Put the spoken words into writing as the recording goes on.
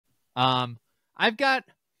Um, I've got,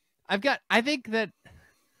 I think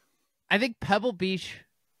Pebble Beach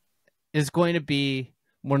is going to be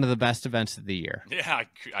one of the best events of the year. Yeah,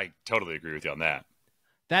 I totally agree with you on that.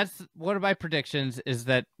 That's one of my predictions, is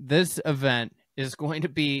that this event is going to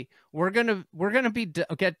be, we're going to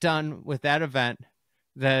get done with that event,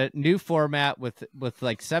 the new format with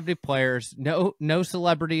like 70 players, no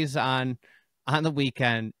celebrities on the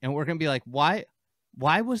weekend, and we're going to be like, why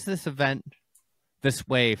was this event this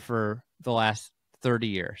way for the last 30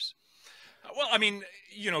 years? Well, I mean,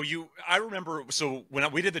 I remember, so when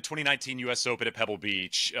we did the 2019 U.S. Open at Pebble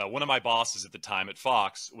Beach, one of my bosses at the time at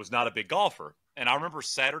Fox was not a big golfer. And I remember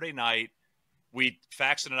Saturday night,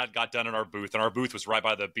 Faxon and I got done in our booth, and our booth was right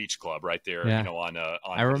by the beach club right there, Yeah. on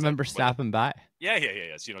I remember stopping by. Yeah.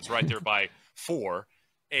 It's right there by 4.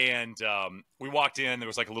 And we walked in, there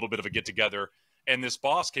was like a little bit of a get together, and this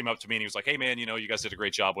boss came up to me and he was like, "Hey man, you guys did a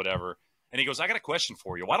great job, whatever." And he goes, "I got a question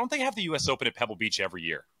for you. Why don't they have the U.S. Open at Pebble Beach every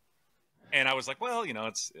year?" And I was like, well,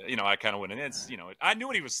 it's, I kind of went in. It's, I knew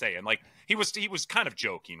what he was saying. Like he was kind of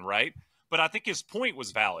joking, right? But I think his point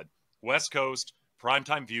was valid. West Coast,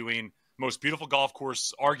 primetime viewing, most beautiful golf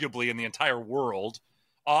course, arguably in the entire world.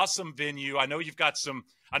 Awesome venue. I know you've got some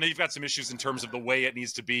issues in terms of the way it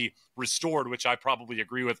needs to be restored, which I probably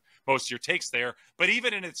agree with most of your takes there. But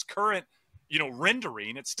even in its current,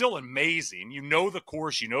 rendering, it's still amazing. You know the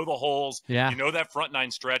course, you know the holes, Yeah. You know that front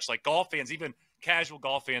 9 stretch. Like golf fans, even casual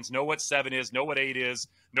golf fans, know what 7 is, know what 8 is,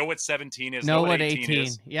 know what 17 is, know what 18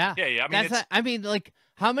 is. Yeah. Yeah. I mean, like,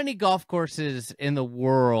 how many golf courses in the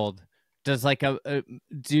world does like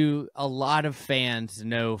do a lot of fans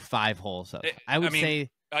know 5 holes of? I would say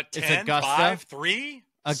 10, it's Augusta, 5, 3,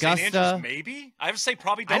 Augusta, St. Andrews, maybe. I would say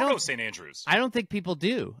probably don't know St. Andrews. I don't think people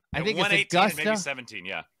do. I think it's 18 Augusta, and maybe 17.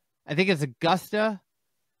 Yeah. I think it's Augusta,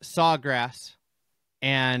 Sawgrass,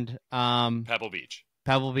 and Pebble Beach.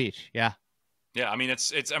 Pebble Beach. Yeah. Yeah, I mean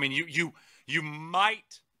it's I mean you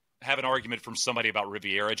might have an argument from somebody about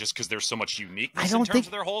Riviera just because there's so much uniqueness in terms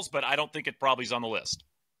of their holes, but I don't think it probably is on the list.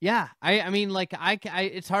 Yeah, I mean, like I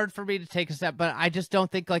it's hard for me to take a step, but I just don't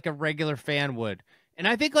think like a regular fan would. And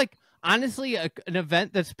I think like honestly, an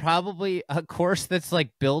event that's probably a course that's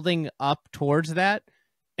like building up towards that,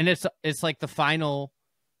 and it's like the final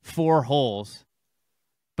 4 holes,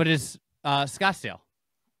 but it's Scottsdale.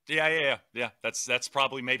 Yeah. That's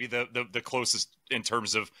probably maybe the closest in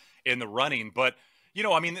terms of in the running. But,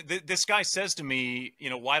 I mean, this guy says to me,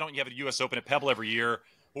 why don't you have a U.S. Open at Pebble every year?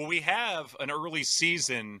 Well, we have an early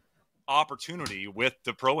season opportunity with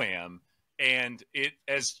the Pro-Am. And it,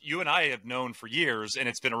 as you and I have known for years, and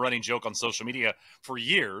it's been a running joke on social media for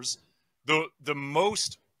years, the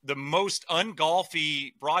most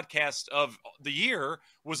ungolfy broadcast of the year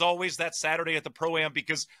was always that Saturday at the Pro-Am,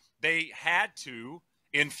 because they had to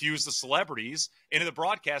infuse the celebrities into the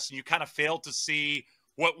broadcast, and you kind of failed to see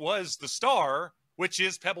what was the star, which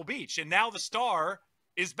is Pebble Beach. And now the star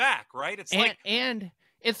is back, right? It's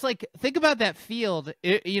it's like, think about that field.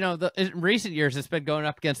 In recent years, it's been going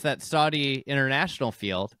up against that Saudi International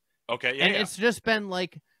field. Okay, yeah. And it's just been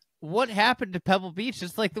like, what happened to Pebble Beach?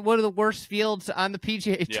 It's like one of the worst fields on the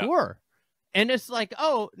PGA Tour. And it's like,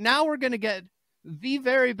 oh, now we're going to get the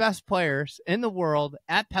very best players in the world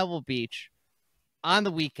at Pebble Beach on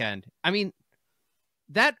the weekend. I mean,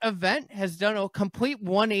 that event has done a complete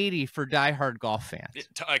 180 for diehard golf fans.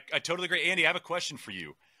 I totally agree. Andy, I have a question for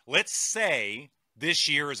you. Let's say this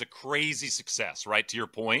year is a crazy success, right? To your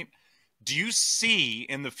point, do you see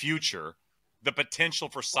in the future the potential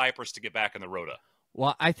for Cypress to get back in the Rota?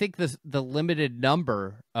 Well, I think the limited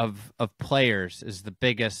number of players is the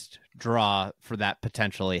biggest draw for that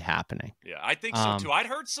potentially happening. Yeah, I think so too. I'd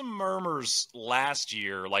heard some murmurs last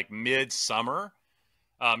year, like mid-summer,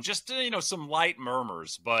 just some light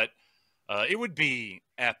murmurs, but it would be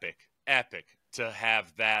epic to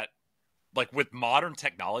have that. Like with modern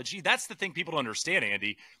technology, that's the thing people don't understand,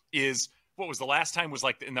 Andy, is what was the last time was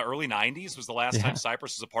like in the early 90s was the last time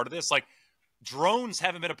Cypress was a part of this. Like drones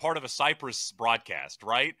haven't been a part of a Cypress broadcast,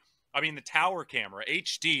 right? I mean, the tower camera,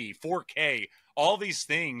 HD, 4K, all these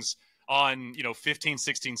things on, 15,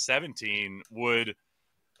 16, 17 would,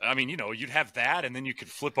 I mean, you'd have that, and then you could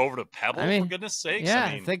flip over to Pebble, for goodness sakes. Yeah,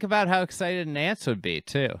 I mean, think about how excited Nance would be,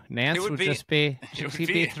 too. Nance would just be, he'd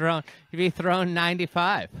be thrown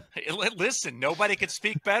 95. Listen, nobody could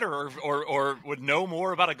speak better or would know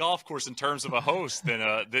more about a golf course in terms of a host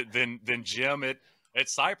than Jim at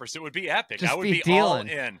Cypress. It would be epic. I would be all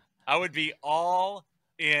in. I would be all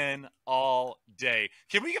in all day.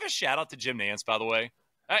 Can we give a shout out to Jim Nance, by the way?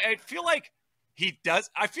 I feel like he does.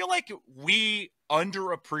 I feel like we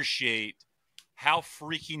underappreciate how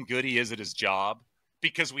freaking good he is at his job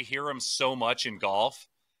because we hear him so much in golf.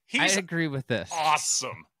 He's agree with this.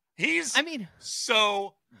 Awesome. He's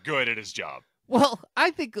so good at his job. Well,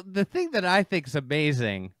 I think the thing that I think is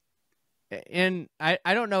amazing, and I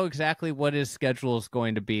don't know exactly what his schedule is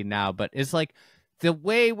going to be now, but it's like the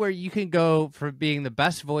way where you can go from being the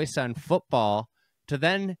best voice on football to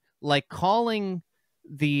then like calling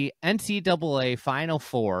the NCAA Final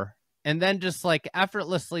Four and then just like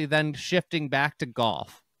effortlessly then shifting back to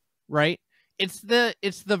golf, right? It's the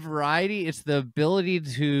variety, it's the ability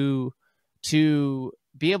to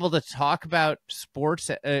be able to talk about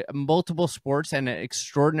sports, multiple sports, at an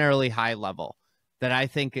extraordinarily high level that I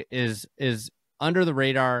think is under the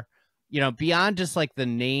radar. Beyond just like the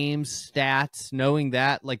names, stats, knowing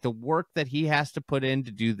that, like the work that he has to put in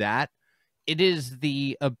to do that, it is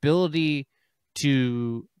the ability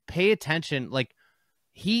to pay attention. Like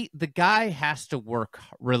the guy has to work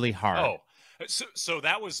really hard. Oh, so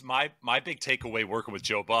that was my big takeaway working with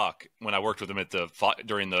Joe Buck when I worked with him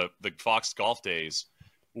during the Fox golf days,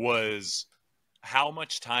 was how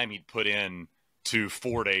much time he'd put in to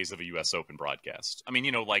 4 days of a U.S. Open broadcast. I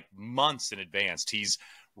mean, like months in advance. He's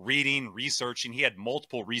reading, researching. He had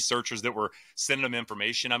multiple researchers that were sending him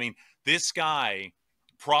information. I mean, this guy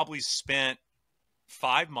probably spent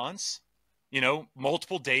 5 months,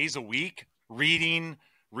 multiple days a week, reading,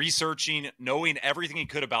 researching, knowing everything he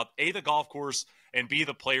could about A, the golf course, and B,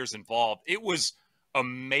 the players involved. It was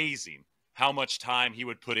amazing how much time he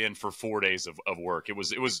would put in for 4 days of work.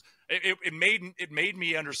 It made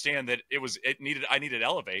me understand that I needed to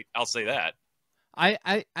elevate. I'll say that.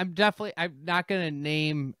 I'm not going to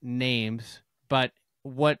name names, but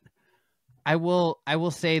what I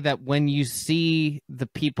will say that when you see the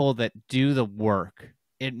people that do the work,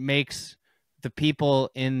 it makes the people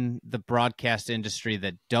in the broadcast industry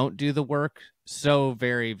that don't do the work so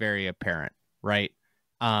very, very apparent, right?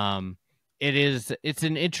 It's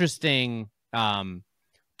an interesting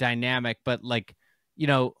dynamic, but like,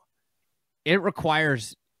 it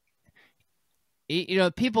requires,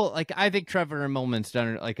 people like, I think Trevor Immelman's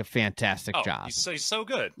done like a fantastic job. He's so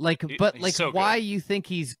good. Why you think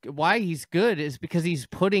why he's good is because he's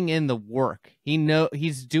putting in the work.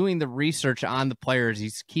 He's doing the research on the players.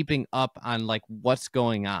 He's keeping up on like what's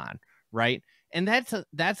going on, right? And that's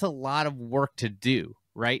a lot of work to do,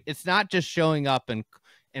 right? It's not just showing up and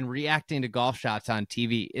reacting to golf shots on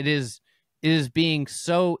TV. It is being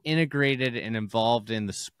so integrated and involved in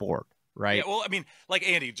the sport. Right. Yeah, well, I mean, like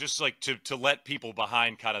Andy, just like to let people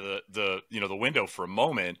behind kind of the window for a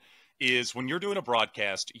moment, is when you're doing a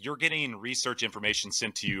broadcast, you're getting research information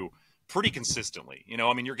sent to you pretty consistently.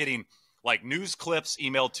 I mean, you're getting like news clips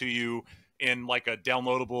emailed to you in like a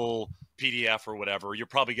downloadable PDF or whatever. You're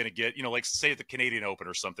probably going to get, like say at the Canadian Open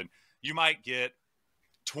or something, you might get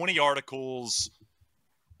 20 articles,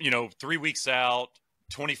 3 weeks out,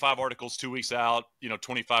 25 articles 2 weeks out,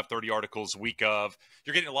 25, 30 articles week of.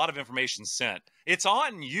 You're getting a lot of information sent. It's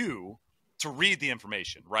on you to read the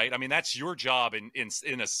information, right? I mean, that's your job in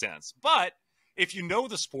a sense. But if you know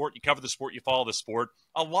the sport, you cover the sport, you follow the sport,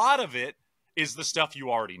 a lot of it is the stuff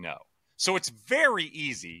you already know. So it's very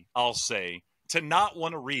easy, I'll say, to not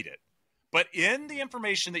want to read it. But in the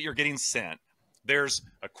information that you're getting sent, there's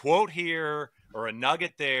a quote here or a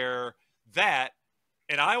nugget there that,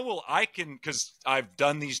 and I can, because I've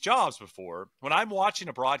done these jobs before, when I'm watching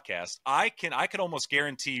a broadcast, I can almost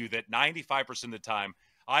guarantee you that 95% of the time,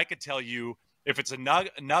 I could tell you if it's a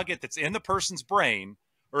nugget that's in the person's brain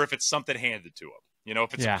or if it's something handed to them,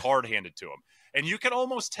 if it's a card handed to them. And you can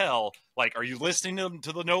almost tell, like, are you listening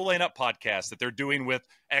to the No Lane Up podcast that they're doing with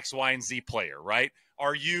X, Y, and Z player, right?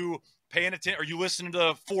 Are you paying attention? Are you listening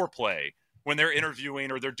to Foreplay when they're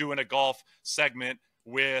interviewing or they're doing a golf segment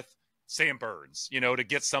with Sam Burns, to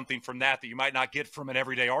get something from that you might not get from an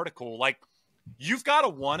everyday article? Like, you've got to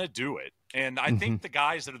want to do it. And I think the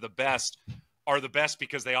guys that are the best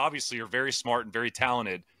because they obviously are very smart and very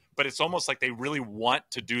talented, but it's almost like they really want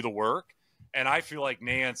to do the work. And I feel like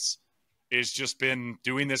Nance has just been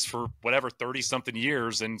doing this for 30 something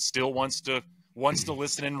years and still wants to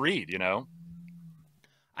listen and read, A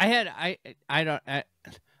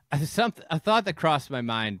thought that crossed my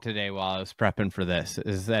mind today while I was prepping for this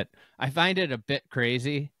is that I find it a bit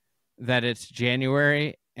crazy that it's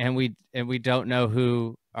January and we don't know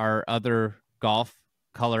who our other golf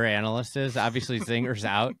color analyst is. Obviously, Zinger's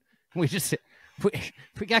out. We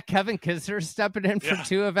got Kevin Kisner stepping in for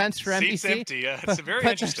 2 events for NBC. Seat's empty. Yeah, it's very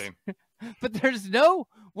interesting. But there's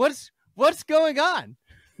what's going on.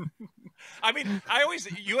 I mean,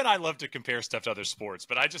 you and I love to compare stuff to other sports,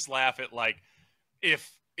 but I just laugh at like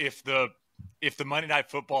if the Monday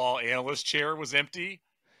Night Football analyst chair was empty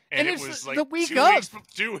and it was like the week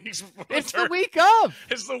 2 weeks before it's the turn, week of.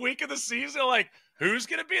 It's the week of the season. Like, Who's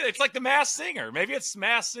going to be there? It's like the Masked Singer. Maybe it's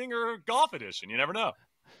Masked Singer Golf Edition. You never know.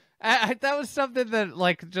 That was something that,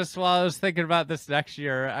 like, just while I was thinking about this next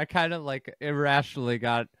year, I kind of like irrationally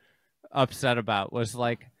got upset about. Was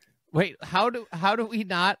like, wait, how do we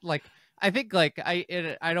not like? I think like I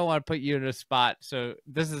don't want to put you in a spot, so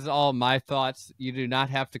this is all my thoughts. You do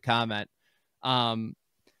not have to comment.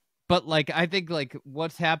 But like I think like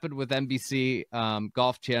what's happened with NBC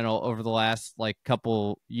Golf Channel over the last like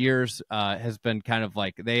couple years has been kind of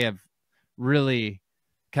like they have really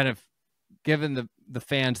kind of given the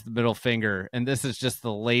fans the middle finger, and this is just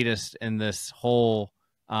the latest in this whole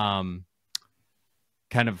kind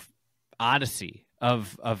of odyssey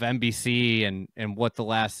of NBC and what the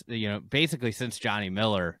last, you know, basically since Johnny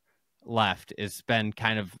Miller left, it's been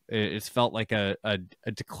kind of, it's felt like a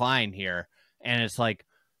decline here. And it's like,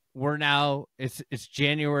 we're now, it's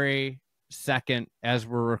January 2nd as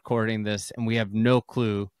we're recording this, and we have no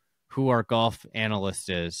clue who our golf analyst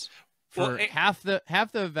is for half the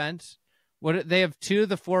events. What they have 2 of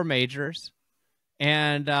the 4 majors,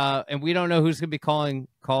 and we don't know who's going to be calling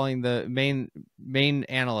the main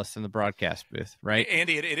analyst in the broadcast booth, right?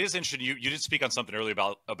 Andy, it is interesting. You did speak on something earlier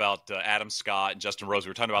about Adam Scott and Justin Rose. We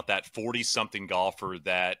were talking about that 40-something golfer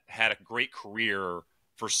that had a great career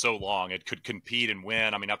for so long. It could compete and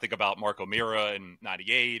win. I mean, I think about Mark O'Meara in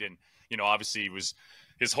 '98, and you know, obviously,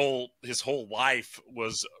 his whole life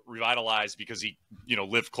was revitalized because he, you know,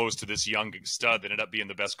 lived close to this young stud that ended up being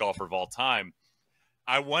the best golfer of all time.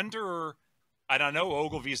 I wonder, and I know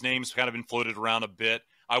Ogilvy's name's kind of been floated around a bit.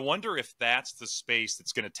 I wonder if that's the space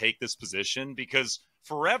that's going to take this position, because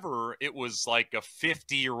forever it was like a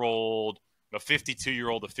 50-year-old, a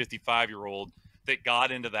 52-year-old, a 55-year-old that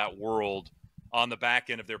got into that world on the back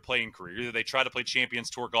end of their playing career. Either they tried to play Champions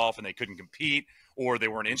Tour golf and they couldn't compete, or they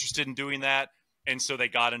weren't interested in doing that, and so they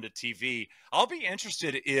got into TV. I'll be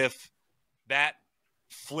interested if that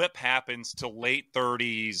flip happens to late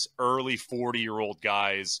 30s, early 40-year-old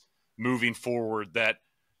guys moving forward. That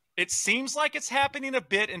it seems like it's happening a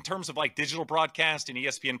bit in terms of like digital broadcasting,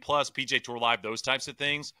 ESPN Plus, PGA Tour Live, those types of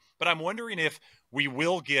things. But I'm wondering if we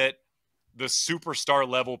will get the superstar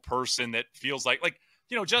level person that feels like,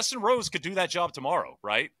 you know, Justin Rose could do that job tomorrow,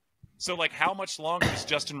 right? So like, how much longer does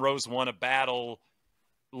Justin Rose want to battle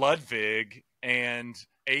Ludwig and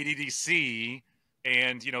ADDC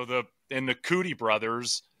and, you know, the Cootie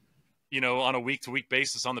brothers, you know, on a week-to-week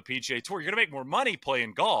basis on the PGA Tour? You're going to make more money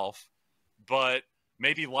playing golf, but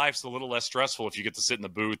maybe life's a little less stressful if you get to sit in the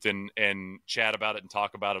booth and chat about it and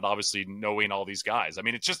talk about it, obviously knowing all these guys. I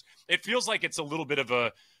mean, it feels like it's a little bit of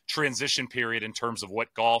a transition period in terms of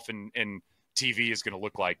what golf and TV is going to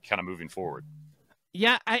look like kind of moving forward.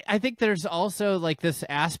 Yeah, I think there's also like this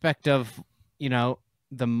aspect of, you know,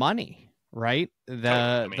 the money, right?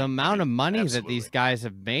 The amount of money absolutely. that these guys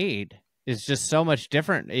have made is just so much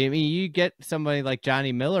different. I mean, you get somebody like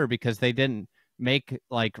Johnny Miller because they didn't make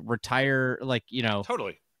like retire, like, you know,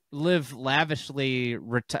 totally live lavishly,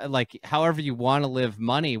 like however you want to live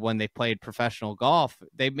money when they played professional golf.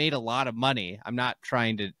 They made a lot of money. I'm not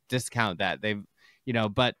trying to discount that. They've, you know,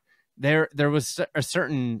 but there was a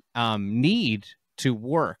certain need to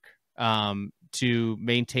work to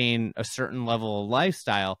maintain a certain level of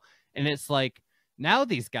lifestyle. And it's like, now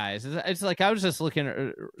these guys, it's like, I was just looking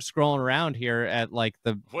at scrolling around here at like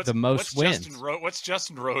the most wins. What's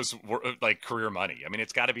Justin Rose like career money? I mean,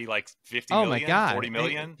 it's got to be like 50 oh million, my God. 40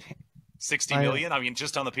 million, 60 million. I mean,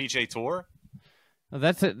 just on the PGA Tour. Well,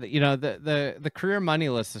 that's it. You know, the career money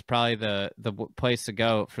list is probably the place to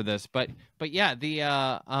go for this. But yeah,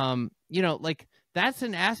 the you know, like that's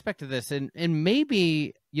an aspect of this, and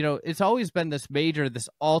maybe, you know, it's always been this major, this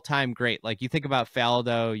all-time great. Like you think about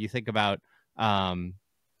Faldo, you think about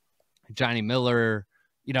Johnny Miller.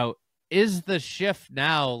 You know, is the shift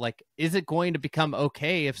now, like, is it going to become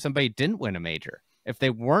okay if somebody didn't win a major, if they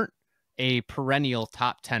weren't a perennial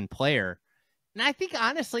top 10 player? And I think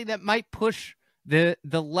honestly that might push the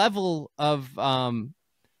level of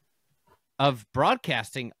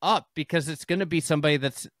broadcasting up, because it's going to be somebody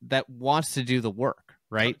that wants to do the work,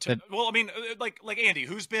 right? Well, I mean, like Andy,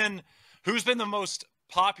 who's been the most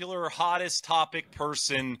popular, hottest topic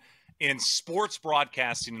person in sports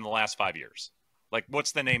broadcasting in the last 5 years? Like,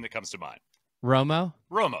 what's the name that comes to mind? Romo.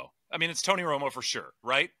 I mean, it's Tony Romo for sure,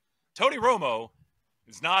 right? Tony Romo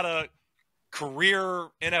is not a career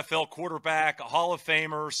NFL quarterback, a Hall of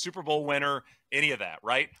Famer, Super Bowl winner, any of that,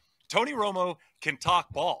 right? Tony Romo can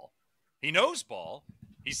talk ball. He knows ball.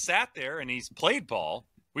 He's sat there and he's played ball.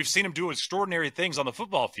 We've seen him do extraordinary things on the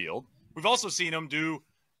football field. We've also seen him do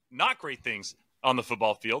not great things on the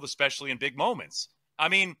football field, especially in big moments. I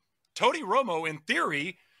mean, Tony Romo, in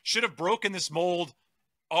theory, should have broken this mold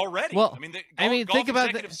already. Well, I mean, golf think about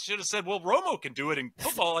executives should have said, well, Romo can do it in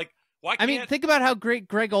football. Like, why can't... I mean, think about how great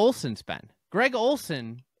Greg Olson's been. Greg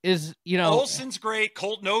Olson is, Olson's great.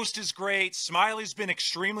 Colt Knost is great. Smiley's been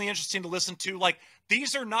extremely interesting to listen to. Like,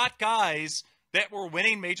 these are not guys that were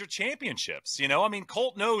winning major championships. I mean,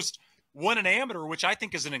 Colt Knost won an amateur, which I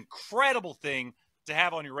think is an incredible thing to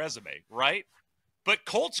have on your resume, right? But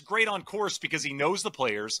Colt's great on course because he knows the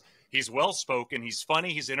players. He's well-spoken. He's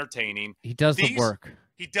funny. He's entertaining. He does the work.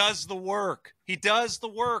 He does the work. He does the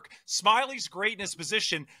work. Smiley's great in his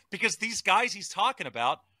position because these guys he's talking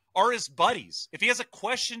about are his buddies. If he has a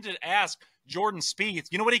question to ask Jordan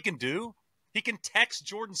Spieth, you know what he can do? He can text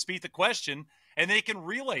Jordan Spieth a question, and they can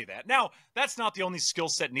relay that. Now, that's not the only skill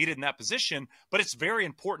set needed in that position, but it's very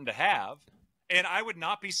important to have. And I would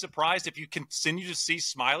not be surprised if you continue to see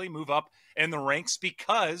Smiley move up in the ranks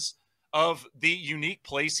because of the unique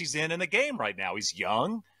place he's in the game right now. He's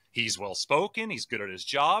young. He's well-spoken. He's good at his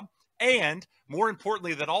job. And more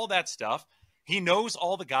importantly than all that stuff, he knows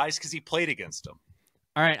all the guys because he played against them.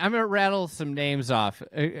 All right, I'm going to rattle some names off.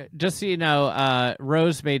 Just so you know,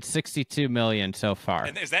 Rose made $62 million so far.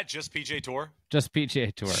 And is that just PGA Tour? Just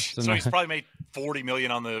PGA Tour. So he's probably made $40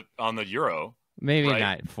 million on the Euro. Maybe right?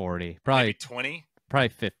 Not 40. Probably maybe 20. Probably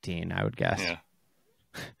 15, I would guess. Yeah.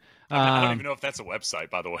 I don't even know if that's a website,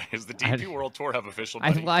 by the way. Does the DP World Tour have official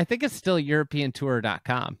money? I think it's still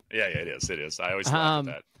EuropeanTour.com. Yeah, it is. It is. I always laugh at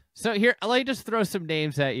that. So here, let me just throw some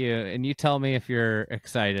names at you, and you tell me if you're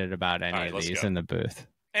excited about any of these in the booth.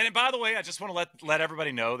 And by the way, I just want to let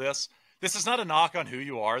everybody know this. This is not a knock on who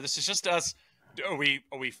you are. This is just us. Are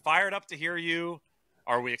we fired up to hear you?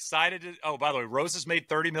 Are we excited? Oh, by the way, Rose has made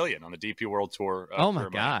 $30 million on the DP World Tour. Oh my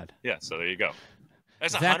God! Yeah, so there you go.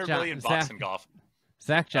 That's $100 million in golf.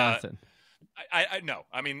 Zach Johnson. I know.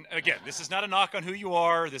 I mean, again, this is not a knock on who you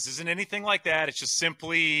are. This isn't anything like that. It's just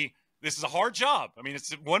simply this is a hard job. I mean,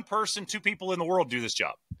 it's one person, two people in the world do this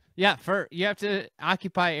job. Yeah, you have to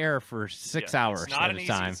occupy air for 6 hours at a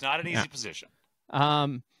time. It's not an easy position.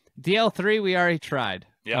 DL3, we already tried.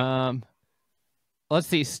 Yeah. Let's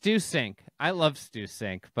see, Stu Sink. I love Stu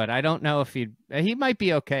Sink, but I don't know if he might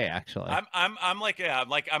be okay actually. I'm like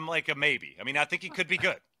a maybe. I mean, I think he could be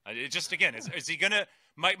good. It just again, is he gonna?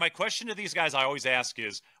 My question to these guys I always ask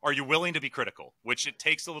is, are you willing to be critical? Which it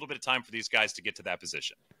takes a little bit of time for these guys to get to that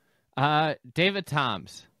position. David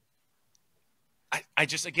Toms. I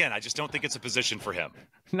just don't think it's a position for him.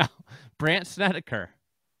 No. Brant Snedeker.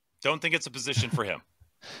 Don't think it's a position for him.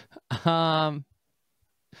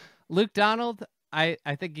 Luke Donald, I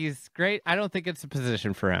think he's great. I don't think it's a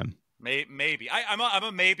position for him. Maybe. I'm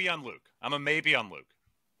a maybe on Luke.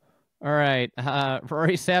 All right.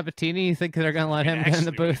 Rory Sabatini, you think they're going to let him get in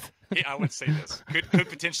the booth? I would say this. Could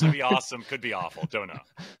potentially be awesome, could be awful. Don't know.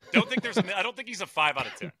 I don't think he's a 5 out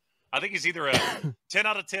of 10. I think he's either a 10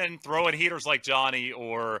 out of 10 throwing heaters like Johnny,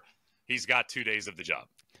 or he's got 2 days of the job.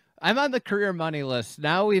 I'm on the career money list.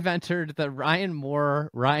 Now we've entered the Ryan Moore,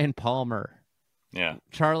 Ryan Palmer,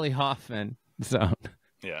 Charlie Hoffman zone.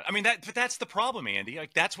 Yeah. I mean, that's the problem, Andy.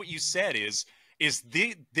 Like, that's what you said is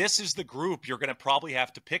this is the group you're going to probably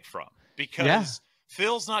have to pick from because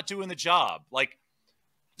Phil's not doing the job. Like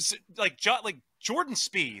Jordan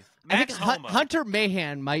Spieth, Max Homa, Hunter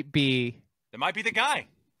Mahan might be. It might be the guy.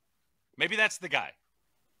 Maybe that's the guy.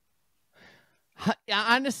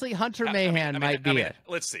 Honestly, Hunter Mahan might be it.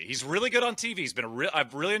 Let's see. He's really good on TV.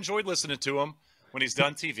 I've really enjoyed listening to him when he's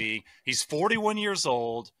done TV. He's 41 years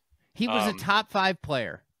old. He was a top 5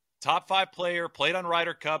 player. Top 5 player, played on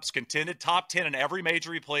Ryder Cups, contended top 10 in every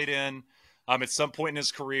major he played in at some point in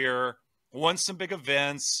his career, won some big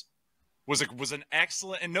events, was an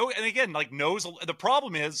excellent, and again, like knows, the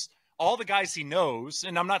problem is all the guys he knows,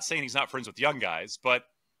 and I'm not saying he's not friends with young guys, but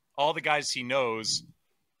all the guys he knows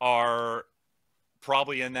are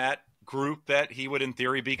probably in that group that he would in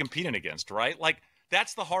theory be competing against, right? Like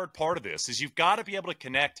that's the hard part of this is you've got to be able to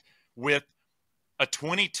connect with a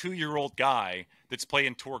 22-year-old guy that's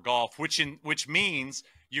playing tour golf, which means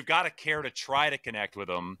you've got to care to try to connect with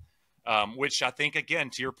him, which I think,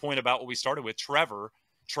 again, to your point about what we started with, Trevor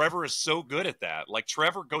is so good at that. Like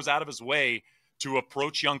Trevor goes out of his way to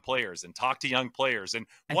approach young players and talk to young players and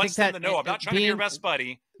wants them to know, I'm not trying to be your best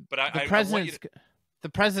buddy, but I want you to... The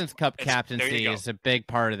President's Cup captaincy is a big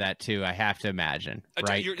part of that too. I have to imagine,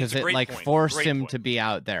 right? Because it forced him to be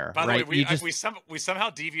out there. By right? the way, we somehow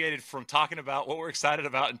deviated from talking about what we're excited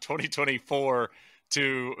about in 2024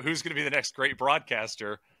 to who's going to be the next great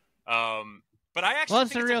broadcaster. But I actually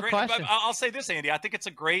think it's a great question. I'll say this, Andy. I think it's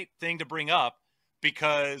a great thing to bring up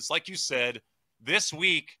because, like you said, this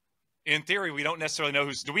week, in theory, we don't necessarily know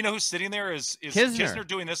who's. Do we know who's sitting there? Is Kisner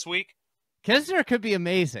doing this week? Kisner could be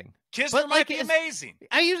amazing. Kisner might be amazing.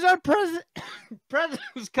 I used our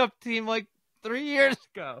President's Cup team like 3 years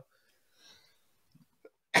ago.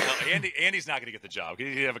 Well, Andy's not going to get the job.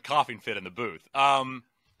 He'd have a coughing fit in the booth.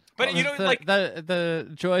 But well,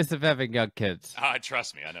 the joys of having young kids.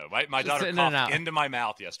 Trust me, I know. My daughter coughed into my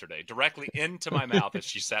mouth yesterday, directly into my mouth as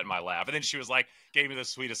she sat in my lap, and then she was like, gave me the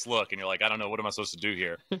sweetest look, and you're like, I don't know, what am I supposed to do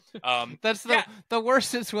here? That's the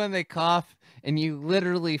worst is when they cough and you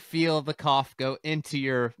literally feel the cough go into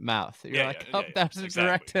your mouth. You're like, that's a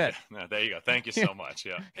direct hit. No, there you go. Thank you so much.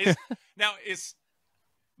 Yeah.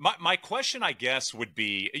 My question, I guess, would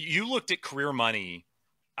be: you looked at career money.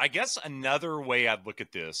 I guess another way I'd look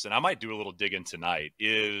at this, and I might do a little digging tonight,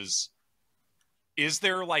 is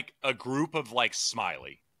there like a group of like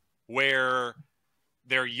Smiley where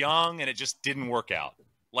they're young and it just didn't work out?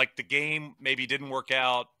 Like the game maybe didn't work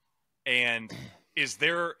out. And is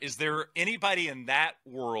there anybody in that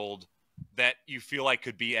world that you feel like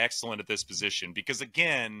could be excellent at this position? Because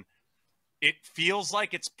again, it feels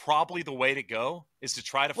like it's probably the way to go is to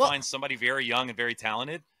try to find somebody very young and very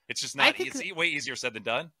talented. It's just not. It's way easier said than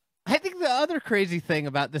done. I think the other crazy thing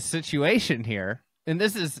about this situation here, and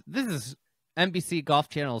this is NBC Golf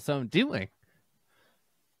Channel's own doing,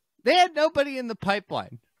 they had nobody in the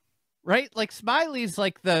pipeline, right? Like Smiley's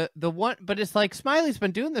like the one, but it's like Smiley's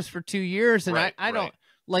been doing this for 2 years, and I don't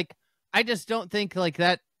like. I just don't think like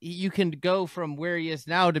that. You can go from where he is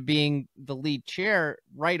now to being the lead chair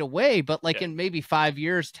right away, but like in maybe 5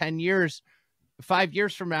 years, 10 years. 5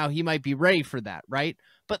 years from now, he might be ready for that, right?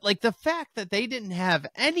 But like the fact that they didn't have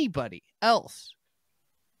anybody else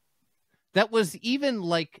that was even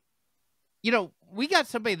like, we got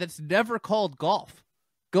somebody that's never called golf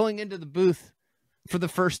going into the booth for the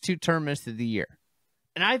first 2 tournaments of the year.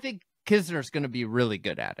 And I think Kisner's going to be really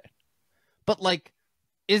good at it. But like,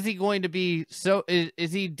 is he going to be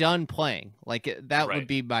is he done playing? Like that would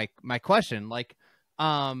be my question. Like,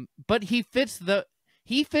 but he fits the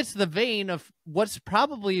vein of what's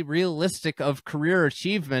probably realistic of career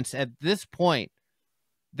achievements at this point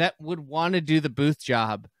that would want to do the booth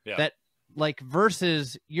job. That like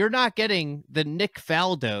versus you're not getting the Nick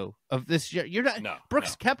Faldo of this. You're not.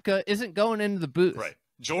 Brooks Koepka isn't going into the booth. Right.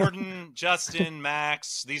 Jordan, Justin,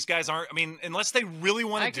 Max, these guys aren't. I mean, unless they really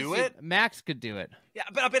want to do it, Max could do it. Yeah,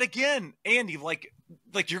 but again, Andy, like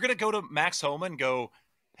you're gonna go to Max Homa and go,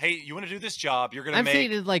 hey, you want to do this job? You're gonna I've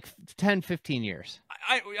seen it like 10, 15 years.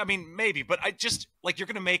 I mean, maybe, but I just like you're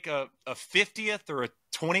gonna make a 50th or a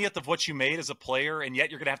 20th of what you made as a player, and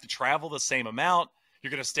yet you're gonna have to travel the same amount.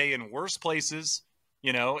 You're gonna stay in worse places.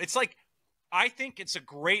 It's like I think it's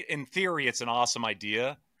in theory, it's an awesome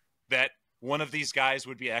idea that one of these guys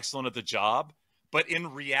would be excellent at the job. But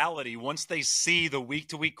in reality, once they see the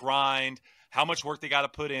week-to-week grind, how much work they got to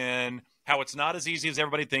put in, how it's not as easy as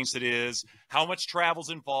everybody thinks it is, how much travel's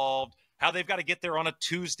involved, how they've got to get there on a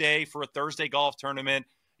Tuesday for a Thursday golf tournament,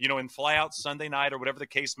 and fly out Sunday night or whatever the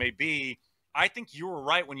case may be, I think you were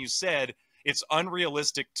right when you said it's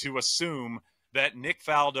unrealistic to assume that Nick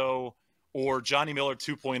Faldo or Johnny Miller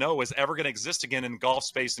 2.0 is ever going to exist again in golf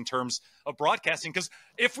space in terms of broadcasting. Because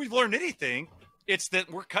if we've learned anything, it's that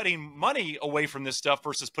we're cutting money away from this stuff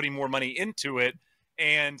versus putting more money into it.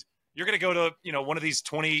 And you're going to go to, one of these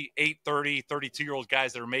 28, 30, 32-year-old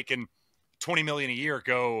guys that are making $20 million a year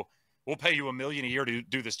go, we'll pay you $1 million a year to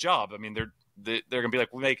do this job. I mean, they're going to be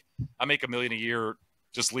like, I make $1 million a year,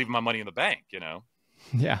 just leaving my money in the bank,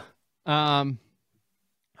 Yeah. All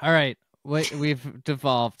right. We've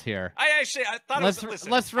devolved here. I thought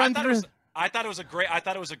let's run through. I thought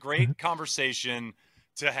it was a great conversation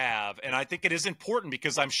to have, and I think it is important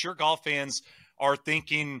because I'm sure golf fans are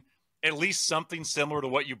thinking at least something similar to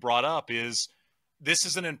what you brought up. Is this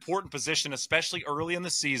is an important position, especially early in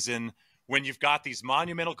the season when you've got these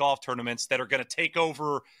monumental golf tournaments that are going to take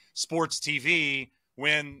over sports TV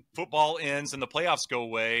when football ends and the playoffs go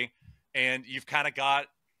away, and you've kind of got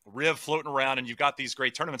Riv floating around, and you've got these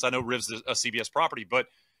great tournaments. I know Riv's a CBS property, but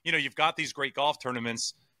you've got these great golf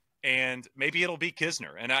tournaments, and maybe it'll be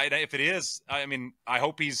Kisner. And if it is, I mean, I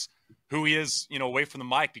hope he's who he is, away from the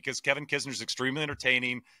mic, because Kevin Kisner's extremely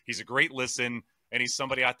entertaining. He's a great listen, and he's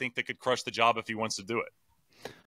somebody I think that could crush the job if he wants to do it.